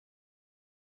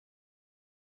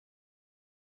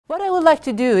What I would like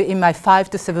to do in my 5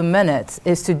 to 7 minutes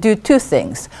is to do two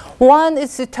things. One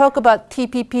is to talk about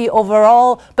TPP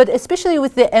overall, but especially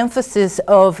with the emphasis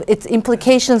of its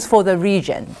implications for the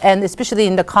region, and especially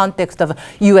in the context of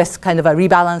US kind of a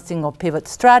rebalancing or pivot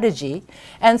strategy.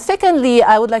 And secondly,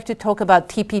 I would like to talk about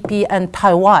TPP and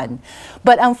Taiwan.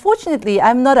 But unfortunately,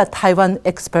 I'm not a Taiwan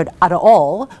expert at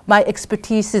all. My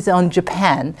expertise is on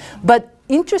Japan. But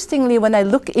interestingly, when I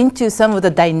look into some of the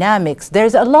dynamics,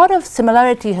 there's a lot of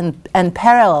similarity and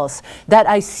parallels that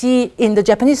I see in the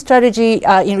Japanese strategy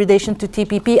in relation to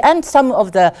TPP and some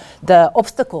of the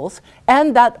obstacles,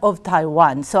 and that of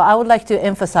Taiwan. So I would like to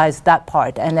emphasize that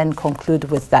part and then conclude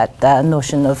with that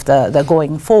notion of the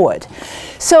going forward.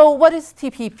 So what is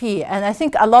TPP? And I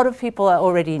think a lot of people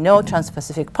already know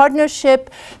Trans-Pacific Partnership.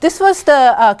 This was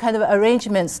the kind of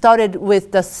arrangement started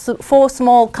with the 4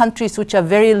 small countries which are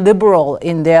very liberal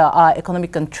in their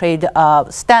economic and trade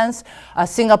stance,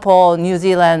 Singapore, New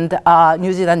Zealand,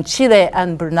 Chile,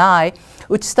 and Brunei,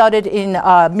 which started in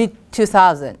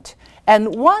mid-2000.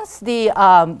 And once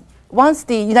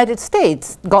the United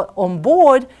States got on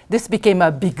board, this became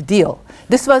a big deal.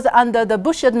 This was under the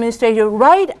Bush administration,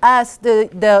 right as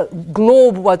the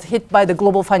globe was hit by the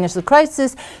global financial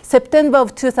crisis. September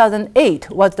of 2008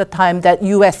 was the time that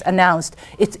US announced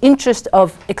its interest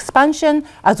of expansion,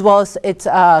 as well as its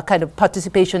kind of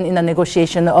participation in the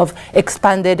negotiation of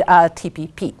expanded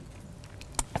TPP.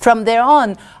 From there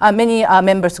on, many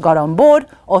members got on board.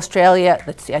 Australia,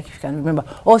 let's see if you can remember,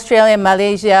 Australia,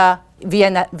 Malaysia,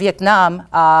 Vietnam,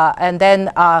 and then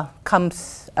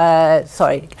comes,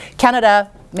 Canada,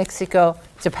 Mexico,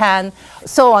 Japan,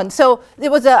 so on. So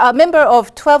there was a member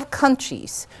of 12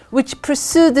 countries which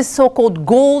pursued this so-called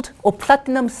gold or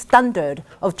platinum standard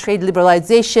of trade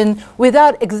liberalization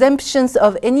without exemptions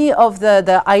of any of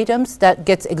the items that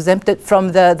gets exempted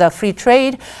from the free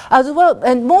trade, as well,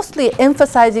 and mostly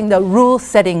emphasizing the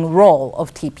rule-setting role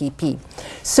of TPP.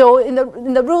 So in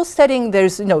the rule setting,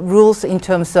 there's rules in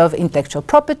terms of intellectual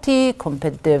property,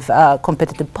 competitive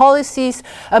policies,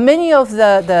 many of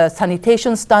the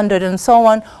sanitation standard and so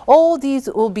on. All these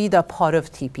will be the part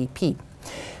of TPP.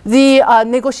 The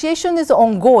negotiation is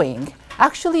ongoing.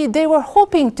 Actually, they were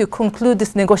hoping to conclude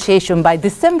this negotiation by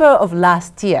December of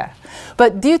last year.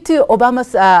 But due to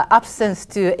Obama's absence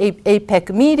to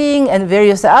APEC meeting and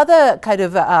various other kind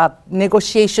of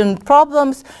negotiation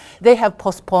problems, they have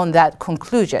postponed that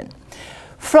conclusion.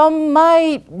 From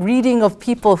my reading of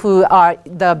people who are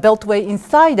the Beltway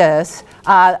insiders,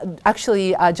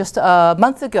 actually just a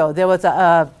month ago, there was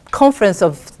a conference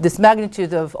of this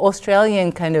magnitude of Australian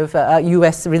kind of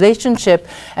US relationship,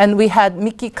 and we had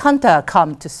Mickey Kanta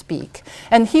come to speak.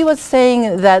 And he was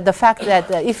saying that the fact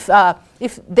that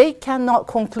if they cannot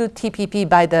conclude TPP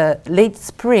by the late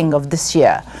spring of this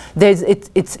year,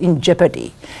 it's in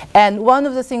jeopardy. And one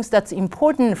of the things that's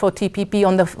important for TPP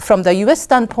from the US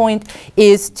standpoint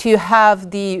is to have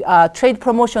the Trade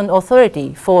Promotion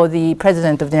Authority for the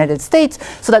President of the United States,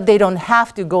 so that they don't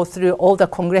have to go through all the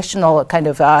congressional kind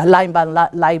of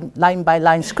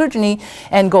line-by-line scrutiny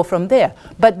and go from there.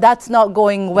 But that's not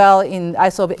going well I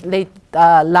saw it late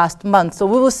last month. So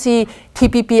we will see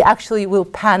TPP actually will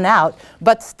pan out.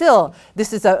 But still,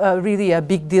 this is really a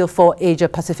big deal for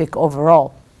Asia-Pacific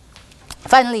overall.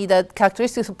 Finally, the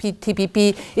characteristics of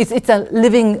TPP is it's a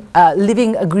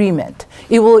living agreement.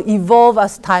 It will evolve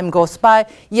as time goes by.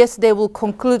 Yes, they will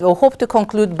conclude or hope to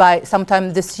conclude by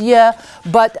sometime this year,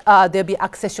 but there'll be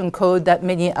accession code that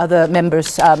many other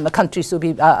countries will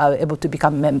be able to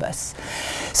become members.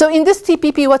 So in this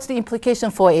TPP, what's the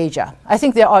implication for Asia? I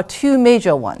think there are 2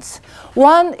 major ones.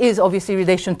 One is obviously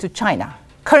relation to China.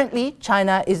 Currently,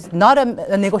 China is not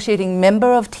a negotiating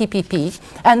member of TPP,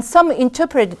 and some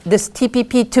interpret this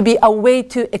TPP to be a way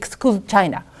to exclude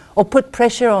China or put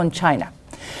pressure on China.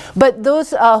 But those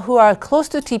who are close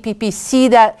to TPP see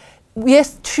that,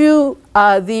 yes, true,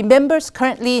 the members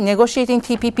currently negotiating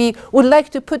TPP would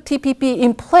like to put TPP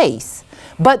in place,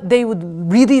 but they would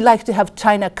really like to have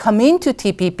China come into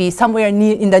TPP somewhere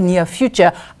in the near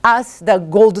future as the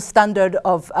gold standard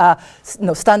of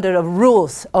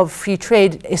rules of free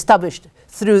trade established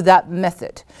through that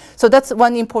method. So that's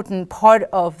one important part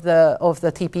of the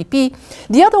TPP.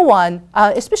 The other one,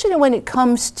 especially when it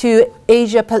comes to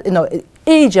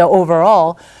Asia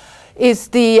overall, is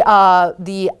the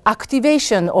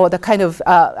activation or the kind of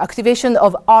activation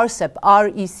of RCEP,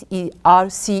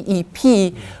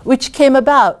 RCEP, which came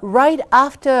about right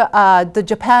after the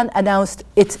Japan announced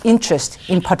its interest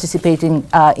in participating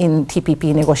in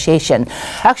TPP negotiation.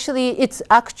 Actually, its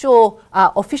actual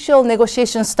official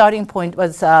negotiation starting point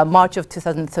was March of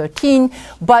 2013,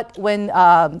 but when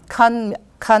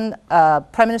Prime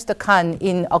Minister Kan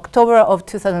in October of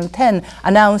 2010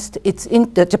 announced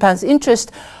Japan's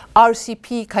interest,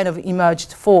 RCP kind of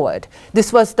emerged forward.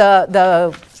 This was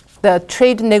the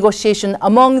trade negotiation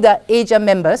among the Asia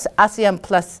members, ASEAN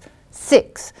plus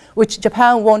 6, which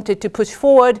Japan wanted to push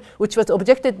forward, which was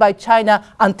objected by China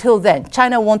until then.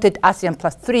 China wanted ASEAN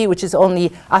plus 3, which is only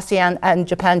ASEAN and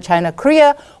Japan, China,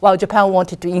 Korea, while Japan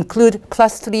wanted to include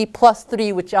plus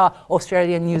 3, which are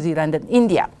Australia, New Zealand, and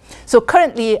India. So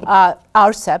currently,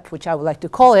 RCEP, which I would like to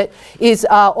call it, is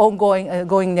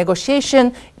ongoing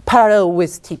negotiation parallel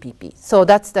with TPP. So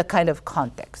that's the kind of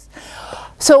context.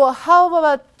 So how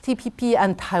about TPP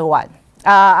and Taiwan?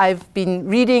 I've been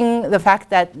reading the fact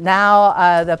that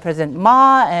now the President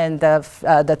Ma and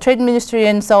the Trade Ministry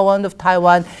and so on of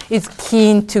Taiwan is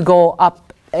keen to go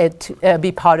up to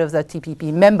be part of the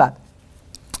TPP member.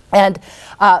 And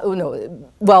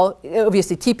well,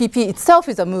 obviously TPP itself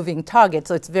is a moving target,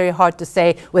 so it's very hard to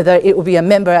say whether it will be a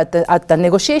member at the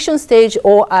negotiation stage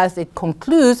or as it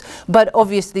concludes, but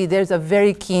obviously there's a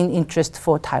very keen interest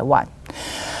for Taiwan.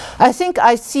 I think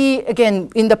I see,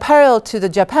 again, in the parallel to the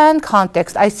Japan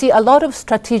context, I see a lot of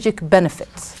strategic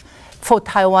benefits for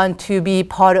Taiwan to be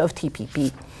part of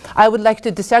TPP. I would like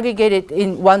to disaggregate it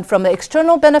in one from the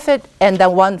external benefit and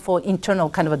then one for internal,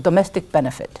 kind of a domestic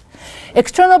benefit.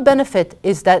 External benefit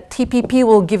is that TPP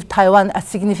will give Taiwan a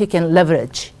significant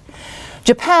leverage.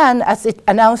 Japan, as it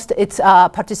announced its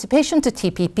participation to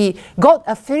TPP, got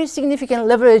a very significant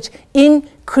leverage in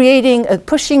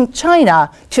pushing China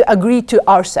to agree to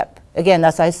RCEP. Again,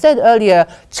 as I said earlier,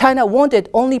 China wanted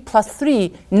only plus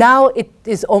 3. Now it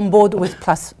is on board with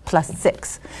plus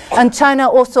 6. And China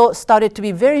also started to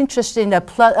be very interested in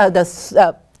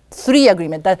the 3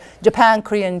 agreement, the Japan,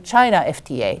 Korean, China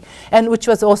FTA, and which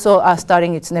was also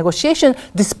starting its negotiation,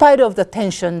 despite of the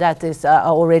tension that is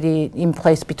already in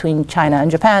place between China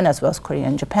and Japan, as well as Korea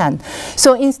and Japan.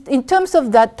 So in terms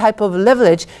of that type of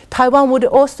leverage, Taiwan would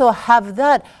also have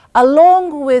that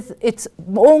along with its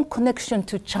own connection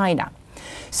to China.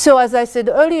 So as I said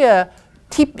earlier,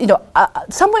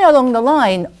 somewhere along the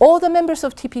line, all the members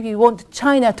of TPP want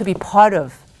China to be part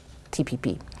of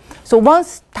TPP. So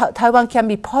once Taiwan can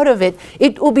be part of it,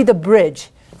 it will be the bridge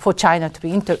for China to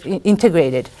be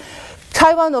integrated.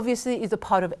 Taiwan obviously is a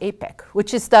part of APEC,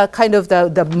 which is the kind of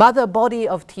the mother body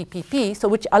of TPP, so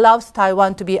which allows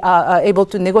Taiwan to be able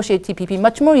to negotiate TPP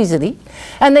much more easily.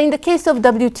 And then in the case of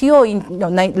WTO in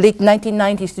late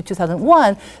 1990s to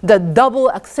 2001, the double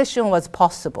accession was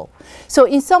possible. So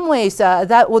in some ways,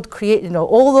 that would create,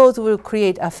 all those will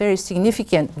create a very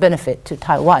significant benefit to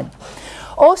Taiwan.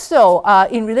 Also,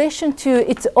 in relation to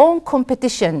its own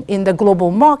competition in the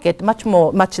global market, much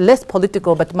less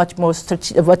political, but much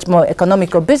more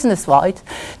economical business-wise,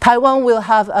 Taiwan will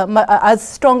have as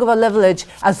strong of a leverage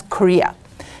as Korea.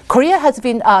 Korea has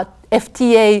been a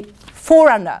FTA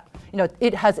forerunner.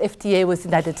 It has FTA with the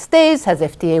United States, has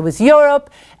FTA with Europe,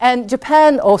 and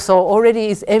Japan also already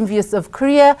is envious of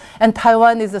Korea, and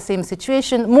Taiwan is the same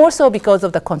situation, more so because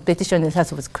of the competition it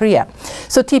has with Korea.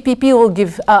 So TPP will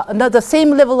give the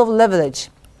same level of leverage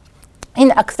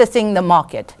in accessing the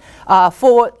market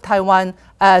for Taiwan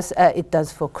as it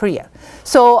does for Korea.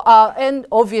 So, and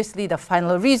obviously the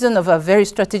final reason of a very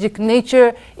strategic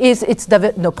nature is its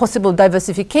possible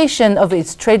diversification of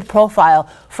its trade profile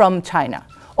from China.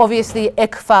 Obviously,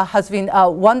 ECFA has been a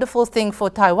wonderful thing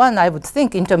for Taiwan, I would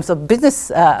think, in terms of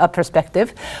business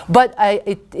perspective, but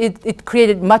it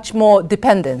created much more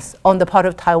dependence on the part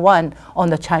of Taiwan on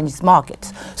the Chinese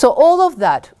markets. So all of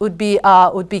that would be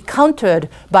countered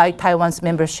by Taiwan's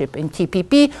membership in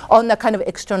TPP on a kind of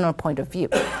external point of view.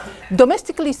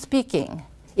 Domestically speaking,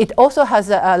 it also has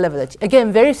a leverage.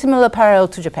 Again, very similar parallel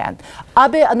to Japan.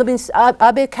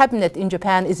 Abe cabinet in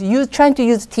Japan is trying to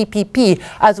use TPP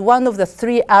as one of the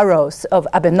 3 arrows of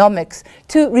Abenomics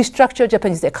to restructure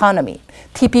Japanese economy.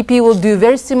 TPP will do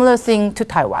very similar thing to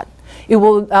Taiwan. It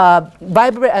will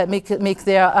make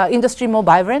their industry more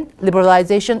vibrant,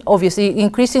 liberalization, obviously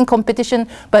increasing competition,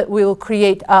 but will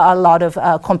create a lot of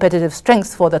competitive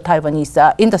strengths for the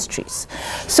Taiwanese industries.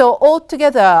 So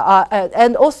altogether,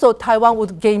 and also Taiwan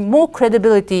would gain more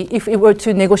credibility if it were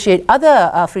to negotiate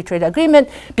other free trade agreement,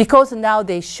 because now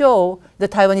they show, the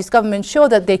Taiwanese government show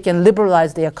that they can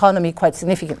liberalize the economy quite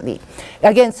significantly.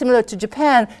 Again, similar to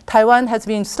Japan, Taiwan has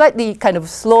been slightly kind of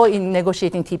slow in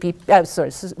negotiating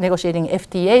negotiating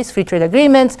FTAs, free trade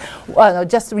agreements,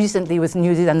 just recently with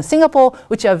New Zealand and Singapore,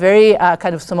 which are very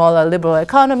kind of smaller liberal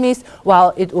economies,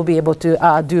 while it will be able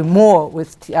to do more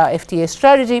with FTA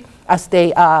strategy as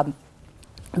they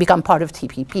become part of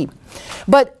TPP.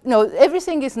 But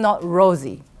everything is not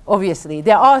rosy obviously.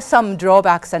 There are some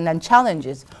drawbacks and then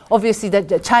challenges. Obviously,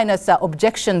 China's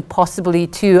objection possibly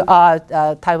to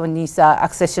Taiwanese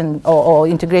accession or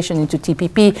integration into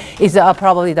TPP is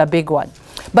probably the big one.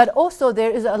 But also,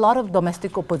 there is a lot of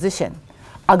domestic opposition.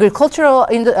 Agricultural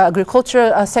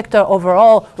sector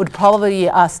overall would probably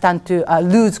stand to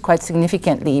lose quite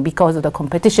significantly because of the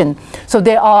competition. So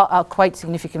they are quite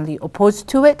significantly opposed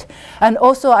to it. And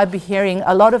also I've been hearing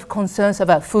a lot of concerns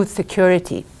about food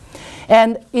security.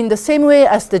 And in the same way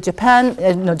as the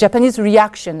Japanese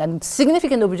reaction and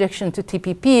significant objection to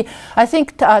TPP, I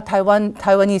think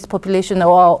Taiwanese population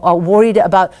are worried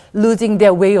about losing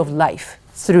their way of life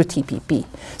through TPP.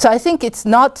 So I think it's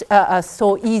not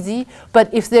so easy,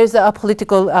 but if there's a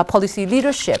political policy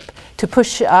leadership to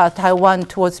push Taiwan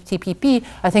towards TPP,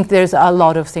 I think there's a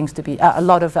lot of things to be, a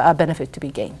lot of benefit to be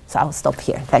gained. So I'll stop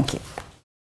here. Thank you.